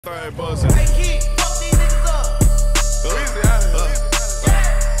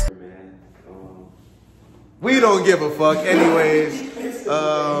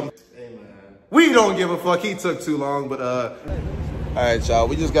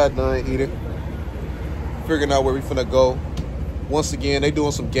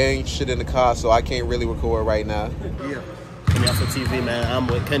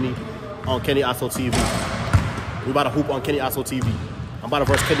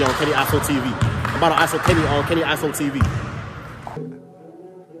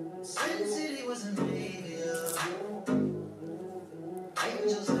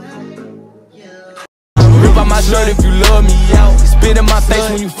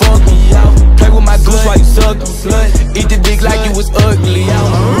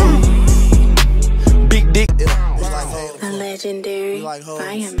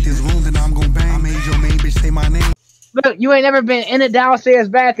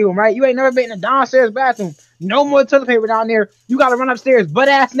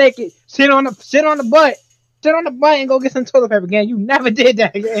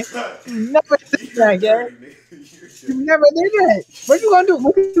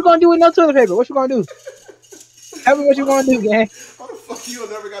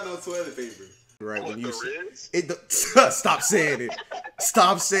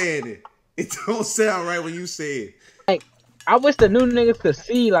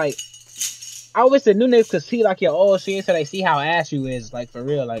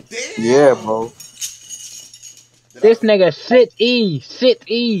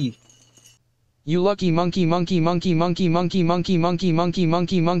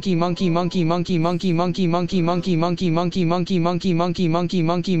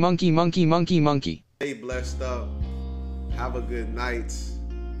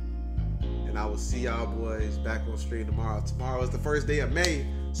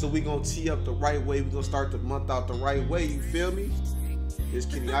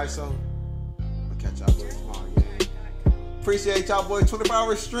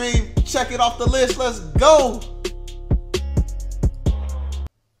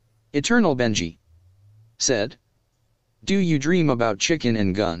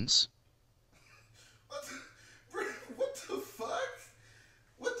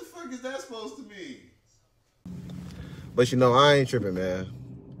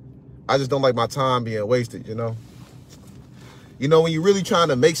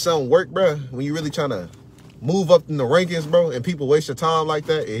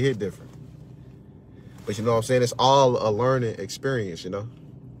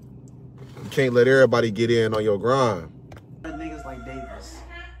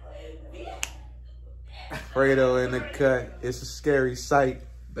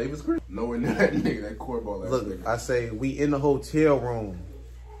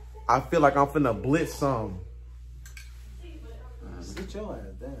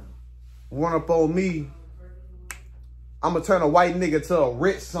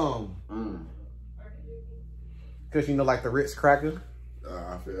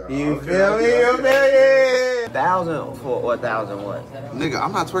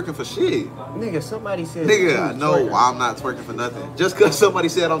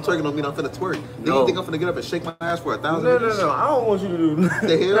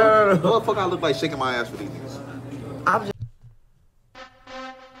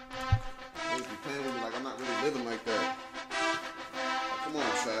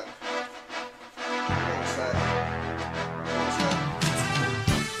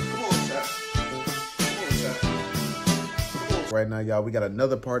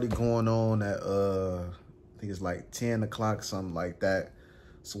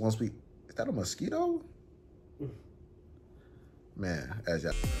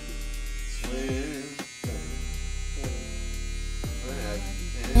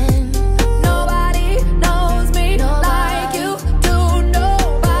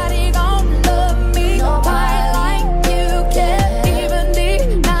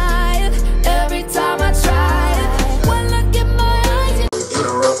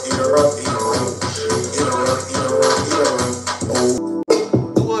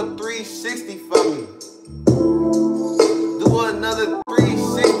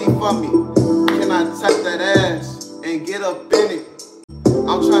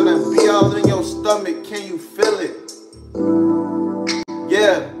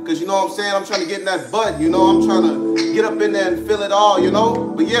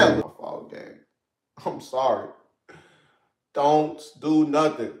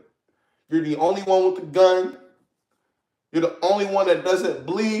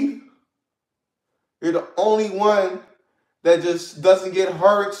that just doesn't get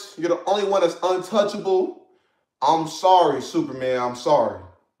hurt. You're the only one that's untouchable. I'm sorry, Superman. I'm sorry.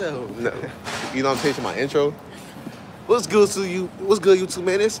 No. You know I'm changing my intro. What's good to you? What's good, YouTube,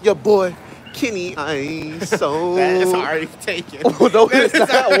 man? It's your boy, Kenny. I ain't so... That is already taken. Oh, no, it's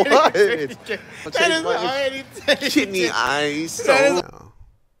not. What? That is already taken. Kenny, I ain't so...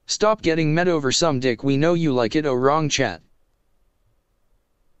 Stop getting met over some dick. We know you like it. Oh, wrong chat.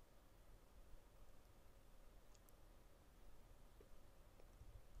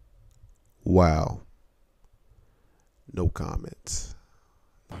 Wow. No comments.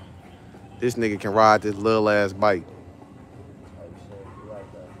 This nigga can ride this little ass bike.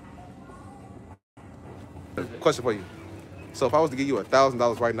 Question for you. So if I was to give you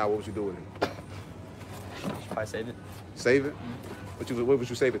 $1,000 right now, what would you do with it? Probably save it. Save it? What would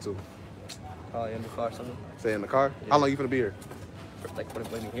you save it to? Probably in the car or something. Say in the car? Yeah. How long you finna be here? Like,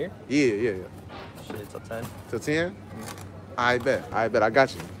 what, me here? Yeah. Shit, till 10. Till 10? I bet. I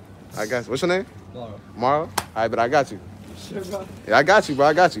got you. What's your name? Tomorrow. Marla? I bet I got you. Yeah, I got you, bro.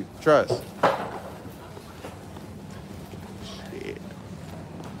 I got you. Trust. Shit.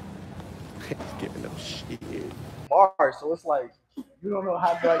 Giving them shit. Mars, so it's like you don't know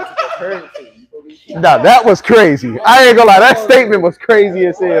how to like to compare it to. Nah, that was crazy. I ain't gonna lie. That statement was crazy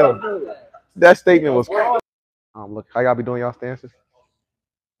as hell. That statement was crazy. Look, I gotta be doing y'all stances.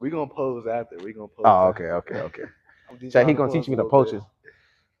 We gonna pose after. We gonna pose. Oh, okay. Chat, he gonna teach me the poaches.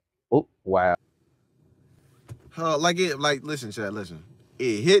 Oh, wow. Listen, Chad, listen.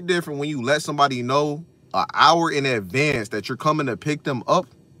 It hit different when you let somebody know an hour in advance that you're coming to pick them up,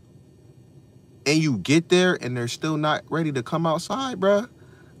 and you get there and they're still not ready to come outside, bro.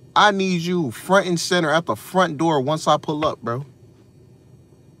 I need you front and center at the front door once I pull up, bro.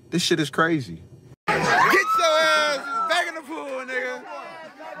 This shit is crazy. Get your ass back in the pool, nigga.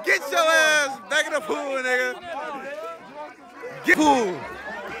 Get your ass back in the pool, nigga. Get pool.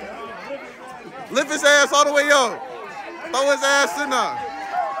 Lift his ass all the way up. Throw his ass in there.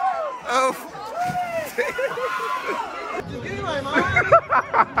 Oh. Just give me my mind.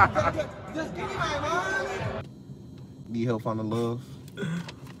 Just give me my mind. Need help finding love?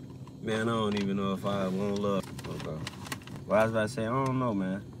 Man, I don't even know if I want love, bro. What I was about to say, I don't know,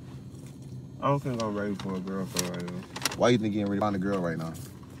 man. I don't think I'm ready for a girlfriend right now. Why you think you're ready to find a girl right now?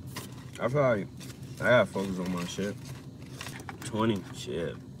 I feel like I gotta focus on my shit. 20,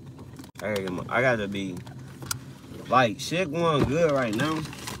 shit. I gotta be, like, shit going good right now,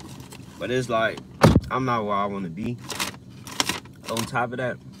 but it's like, I'm not where I wanna be. On top of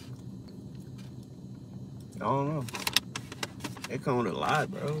that, I don't know. It comes with a lot,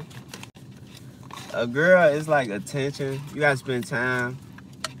 bro. A girl is like attention. You gotta spend time,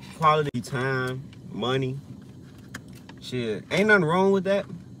 quality time, money. Shit, ain't nothing wrong with that.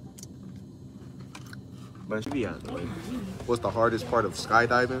 But she be out the way. What's the hardest part of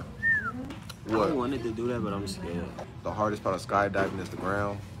skydiving? What? I wanted to do that, but I'm scared. The hardest part of skydiving is the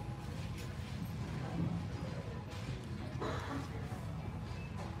ground.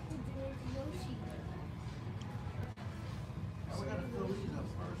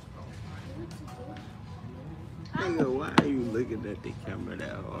 Nigga, why are you looking at the camera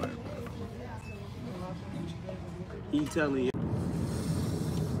that hard, bro? He telling you.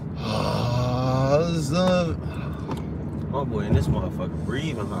 Oh boy, and this motherfucker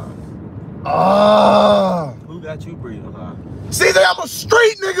breathing hard. Who got you breathing hard? CJ, I'm a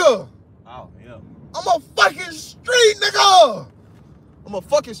street nigga. Oh, yeah. I'm a fucking street nigga. I'm a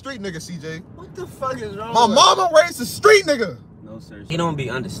fucking street nigga, CJ. What the fuck is wrong My with mama raised a street nigga. No, sir. He don't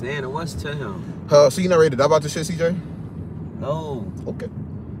be understanding what's to him. So you not ready to die about this shit, CJ? No. Okay.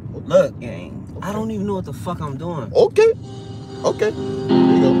 Look, gang, okay. I don't even know what the fuck I'm doing. Okay.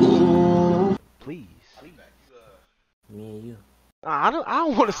 There you go. Please. Me and you. I don't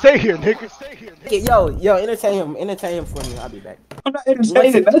want to stay here, nigga. Yo, entertain him for me. I'll be back. I'm not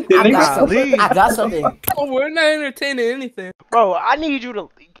entertaining nothing, nigga. I got something. We're not entertaining anything. Bro, I need you to...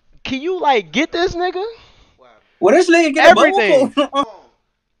 Can you, like, get this nigga? Well, this nigga get everything.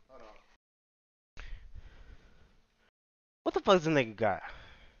 What the fuck does the nigga got?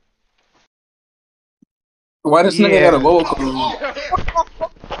 Why this nigga got a vocal?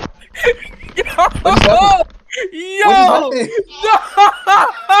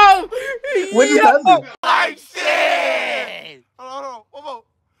 What just happened? Like shit! Hold on, one more.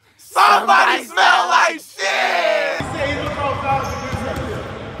 Somebody smell like shit!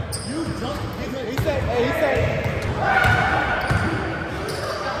 He said,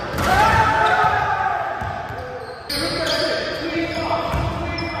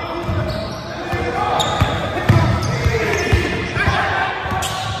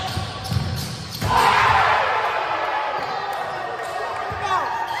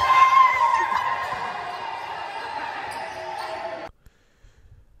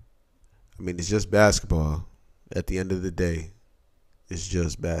 I mean, it's just basketball. At the end of the day, it's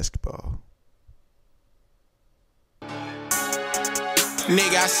just basketball.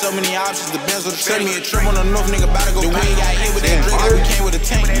 Nigga got so many options, the Benz with the send me a trip on the north, nigga about to go. The way he got hit with that drink, like we came with a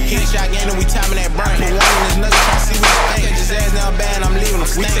tank. Hit shot game and we timing that brain. But one in his nuts, trying to see what he think. Take his ass down bad, I'm leaving him.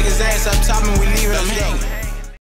 We take his ass up top and we leaving him hanging.